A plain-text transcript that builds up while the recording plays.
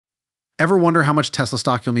Ever wonder how much Tesla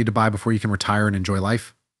stock you'll need to buy before you can retire and enjoy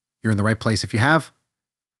life? You're in the right place if you have.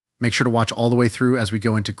 Make sure to watch all the way through as we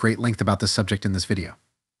go into great length about this subject in this video.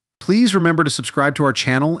 Please remember to subscribe to our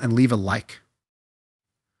channel and leave a like.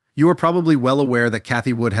 You are probably well aware that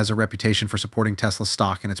Cathie Wood has a reputation for supporting Tesla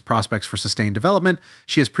stock and its prospects for sustained development.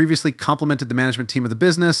 She has previously complimented the management team of the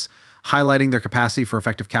business, highlighting their capacity for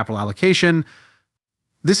effective capital allocation.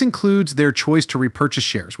 This includes their choice to repurchase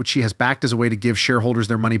shares, which she has backed as a way to give shareholders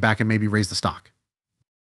their money back and maybe raise the stock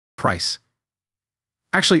price.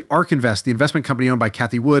 Actually, ARK Invest, the investment company owned by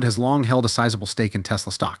Cathie Wood, has long held a sizable stake in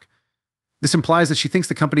Tesla stock. This implies that she thinks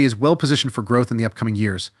the company is well positioned for growth in the upcoming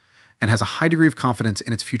years and has a high degree of confidence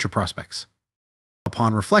in its future prospects.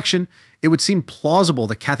 Upon reflection, it would seem plausible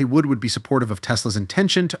that Cathie Wood would be supportive of Tesla's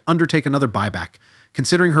intention to undertake another buyback,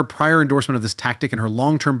 considering her prior endorsement of this tactic and her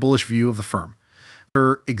long-term bullish view of the firm.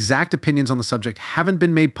 Her exact opinions on the subject haven't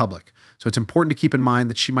been made public, so it's important to keep in mind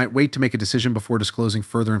that she might wait to make a decision before disclosing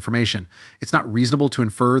further information. It's not reasonable to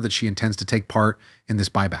infer that she intends to take part in this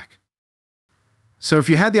buyback. So if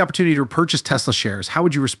you had the opportunity to repurchase Tesla shares, how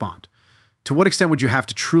would you respond? To what extent would you have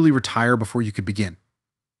to truly retire before you could begin?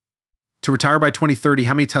 To retire by 2030,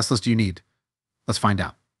 how many Teslas do you need? Let's find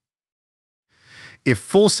out. If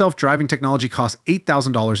full self-driving technology costs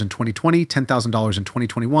 $8,000 in 2020, $10,000 in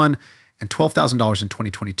 2021, and $12,000 in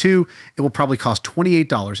 2022, it will probably cost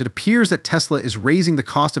 $28. It appears that Tesla is raising the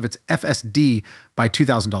cost of its FSD by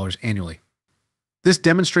 $2,000 annually. This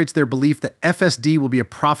demonstrates their belief that FSD will be a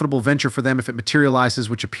profitable venture for them if it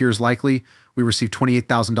materializes, which appears likely. We receive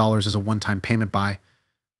 $28,000 as a one-time payment by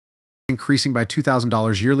increasing by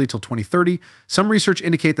 $2,000 yearly till 2030. Some research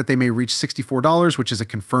indicate that they may reach $64, which is a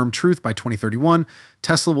confirmed truth by 2031.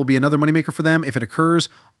 Tesla will be another moneymaker for them if it occurs.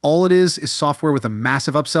 All it is software with a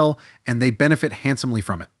massive upsell, and they benefit handsomely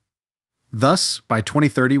from it. Thus, by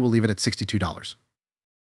 2030, we'll leave it at $62.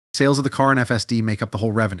 Sales of the car and FSD make up the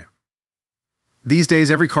whole revenue. These days,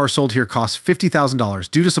 every car sold here costs $50,000.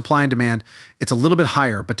 Due to supply and demand, it's a little bit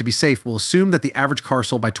higher, but to be safe, we'll assume that the average car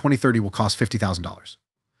sold by 2030 will cost $50,000.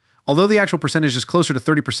 Although the actual percentage is closer to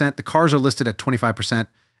 30%, the cars are listed at 25%.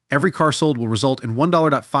 Every car sold will result in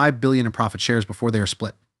 $1.5 billion in profit shares before they are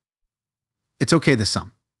split. It's okay, this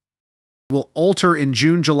sum will alter in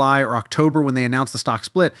June, July, or October when they announce the stock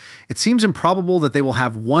split. It seems improbable that they will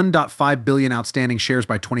have 1.5 billion outstanding shares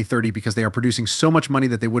by 2030 because they are producing so much money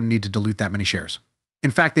that they wouldn't need to dilute that many shares.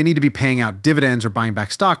 In fact, they need to be paying out dividends or buying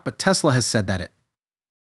back stock, but Tesla has said that it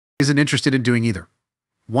isn't interested in doing either.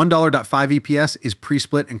 $1.5 EPS is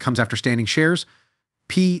pre-split and comes after standing shares.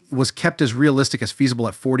 P was kept as realistic as feasible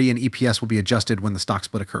at 40, and EPS will be adjusted when the stock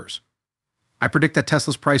split occurs. I predict that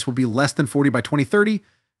Tesla's price will be less than 40 by 2030,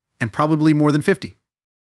 and probably more than 50.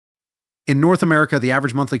 In North America, the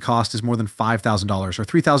average monthly cost is more than $5,000 or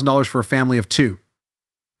 $3,000 for a family of two.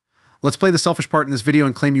 Let's play the selfish part in this video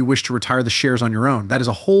and claim you wish to retire the shares on your own. That is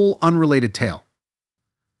a whole unrelated tale.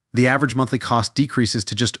 The average monthly cost decreases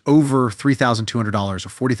to just over $3,200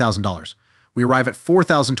 or $40,000. We arrive at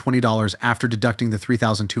 $4,020 after deducting the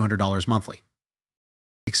 $3,200 monthly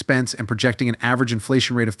expense and projecting an average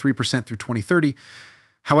inflation rate of 3% through 2030.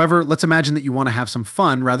 However, let's imagine that you want to have some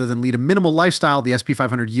fun rather than lead a minimal lifestyle. The SP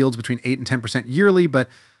 500 yields between 8 and 10% yearly, but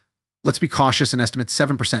let's be cautious and estimate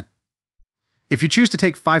 7%. If you choose to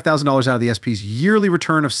take $5,000 out of the SP's yearly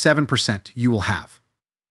return of 7%, you will have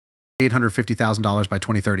 $850,000 by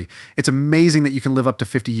 2030. It's amazing that you can live up to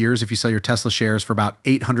 50 years if you sell your Tesla shares for about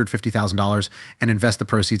 $850,000 and invest the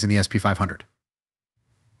proceeds in the SP 500.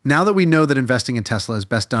 Now that we know that investing in Tesla is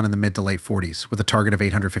best done in the mid to late 40s with a target of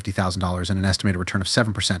 $850,000 and an estimated return of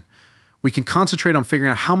 7%, we can concentrate on figuring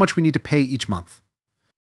out how much we need to pay each month.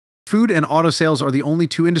 Food and auto sales are the only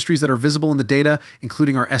two industries that are visible in the data,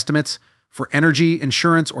 including our estimates. For energy,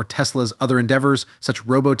 insurance, or Tesla's other endeavors, such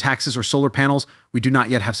robo-taxis or solar panels, we do not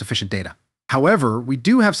yet have sufficient data. However, we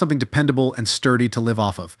do have something dependable and sturdy to live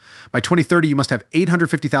off of. By 2030, you must have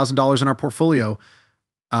 $850,000 in our portfolio,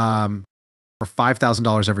 for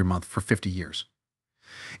 $5,000 every month for 50 years.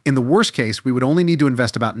 In the worst case, we would only need to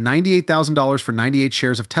invest about $98,000 for 98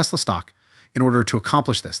 shares of Tesla stock in order to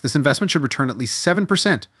accomplish this. This investment should return at least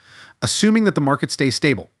 7%, assuming that the market stays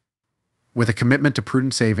stable. With a commitment to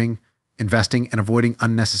prudent saving, investing, and avoiding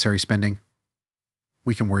unnecessary spending,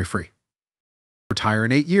 we can worry free. Retire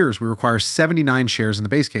in 8 years, we require 79 shares in the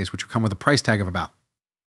base case, which would come with a price tag of about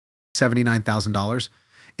 $79,000.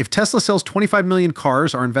 If Tesla sells 25 million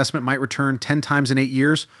cars, our investment might return 10 times in 8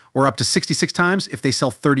 years, or up to 66 times if they sell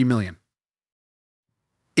 30 million.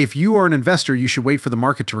 If you are an investor, you should wait for the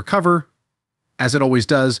market to recover, as it always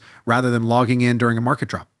does, rather than logging in during a market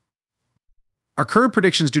drop. Our current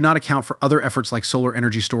predictions do not account for other efforts like solar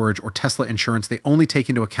energy storage or Tesla insurance. They only take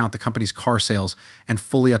into account the company's car sales and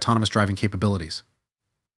fully autonomous driving capabilities.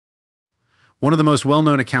 One of the most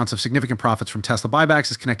well-known accounts of significant profits from Tesla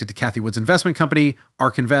buybacks is connected to Cathie Wood's investment company,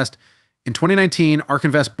 ARK Invest. In 2019, ARK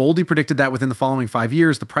Invest boldly predicted that within the following 5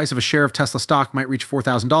 years, the price of a share of Tesla stock might reach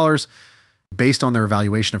 $4,000, based on their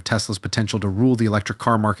evaluation of Tesla's potential to rule the electric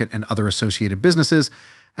car market and other associated businesses,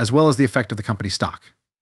 as well as the effect of the company's stock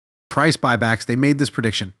price buybacks. They made this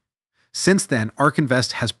prediction. Since then, ARK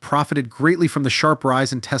Invest has profited greatly from the sharp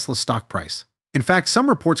rise in Tesla's stock price. In fact, some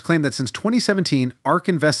reports claim that since 2017, ARK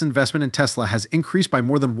Invest's investment in Tesla has increased by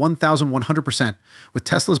more than 1,100%, with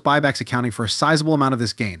Tesla's buybacks accounting for a sizable amount of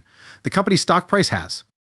this gain. The company's stock price has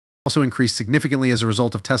also increased significantly as a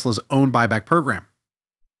result of Tesla's own buyback program.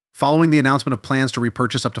 Following the announcement of plans to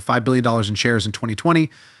repurchase up to $5 billion in shares in 2020,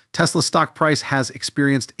 Tesla's stock price has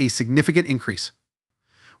experienced a significant increase.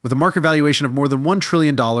 With a market valuation of more than $1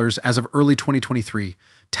 trillion as of early 2023,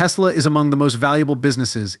 Tesla is among the most valuable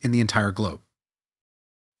businesses in the entire globe.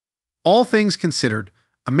 All things considered,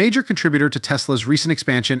 a major contributor to Tesla's recent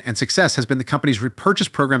expansion and success has been the company's repurchase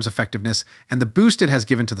program's effectiveness and the boost it has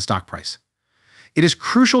given to the stock price. It is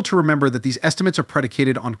crucial to remember that these estimates are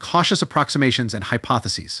predicated on cautious approximations and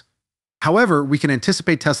hypotheses. However, we can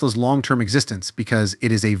anticipate Tesla's long-term existence because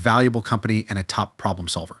it is a valuable company and a top problem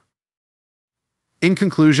solver. In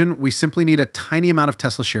conclusion, we simply need a tiny amount of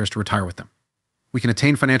Tesla shares to retire with them. We can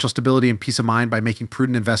attain financial stability and peace of mind by making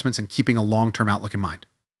prudent investments and keeping a long-term outlook in mind.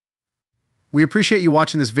 We appreciate you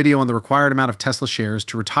watching this video on the required amount of Tesla shares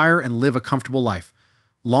to retire and live a comfortable life.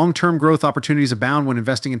 Long-term growth opportunities abound when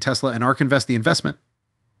investing in Tesla, and ARK Invest, the investment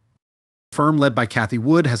firm led by Cathie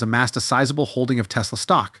Wood, has amassed a sizable holding of Tesla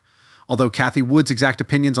stock. Although Cathie Wood's exact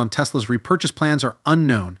opinions on Tesla's repurchase plans are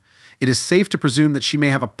unknown, it is safe to presume that she may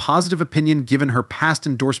have a positive opinion given her past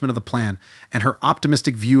endorsement of the plan and her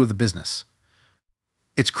optimistic view of the business.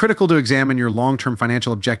 It's critical to examine your long-term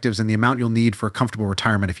financial objectives and the amount you'll need for a comfortable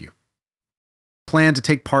retirement if you plan to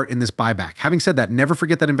take part in this buyback. Having said that, never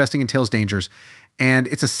forget that investing entails dangers, and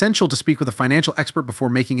it's essential to speak with a financial expert before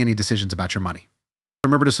making any decisions about your money.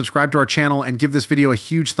 Remember to subscribe to our channel and give this video a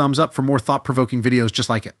huge thumbs up for more thought-provoking videos just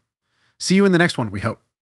like it. See you in the next one, we hope.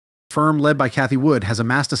 Firm led by Cathie Wood has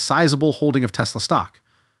amassed a sizable holding of Tesla stock.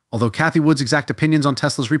 Although Cathie Wood's exact opinions on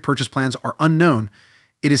Tesla's repurchase plans are unknown,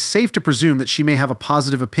 it is safe to presume that she may have a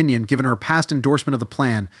positive opinion given her past endorsement of the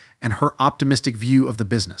plan and her optimistic view of the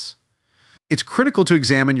business. It's critical to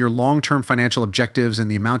examine your long-term financial objectives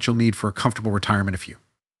and the amount you'll need for a comfortable retirement if you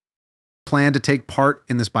plan to take part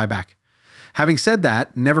in this buyback. Having said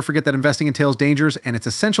that, never forget that investing entails dangers, and it's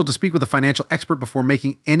essential to speak with a financial expert before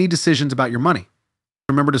making any decisions about your money.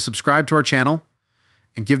 Remember to subscribe to our channel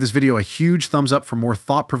and give this video a huge thumbs up for more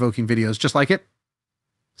thought-provoking videos just like it.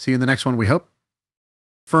 See you in the next one, we hope.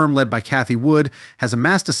 Firm led by Cathie Wood has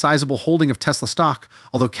amassed a sizable holding of Tesla stock.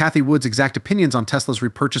 Although Cathie Wood's exact opinions on Tesla's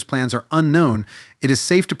repurchase plans are unknown, it is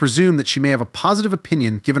safe to presume that she may have a positive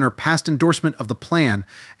opinion given her past endorsement of the plan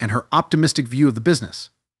and her optimistic view of the business.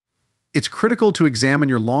 It's critical to examine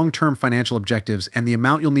your long-term financial objectives and the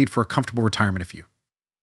amount you'll need for a comfortable retirement if you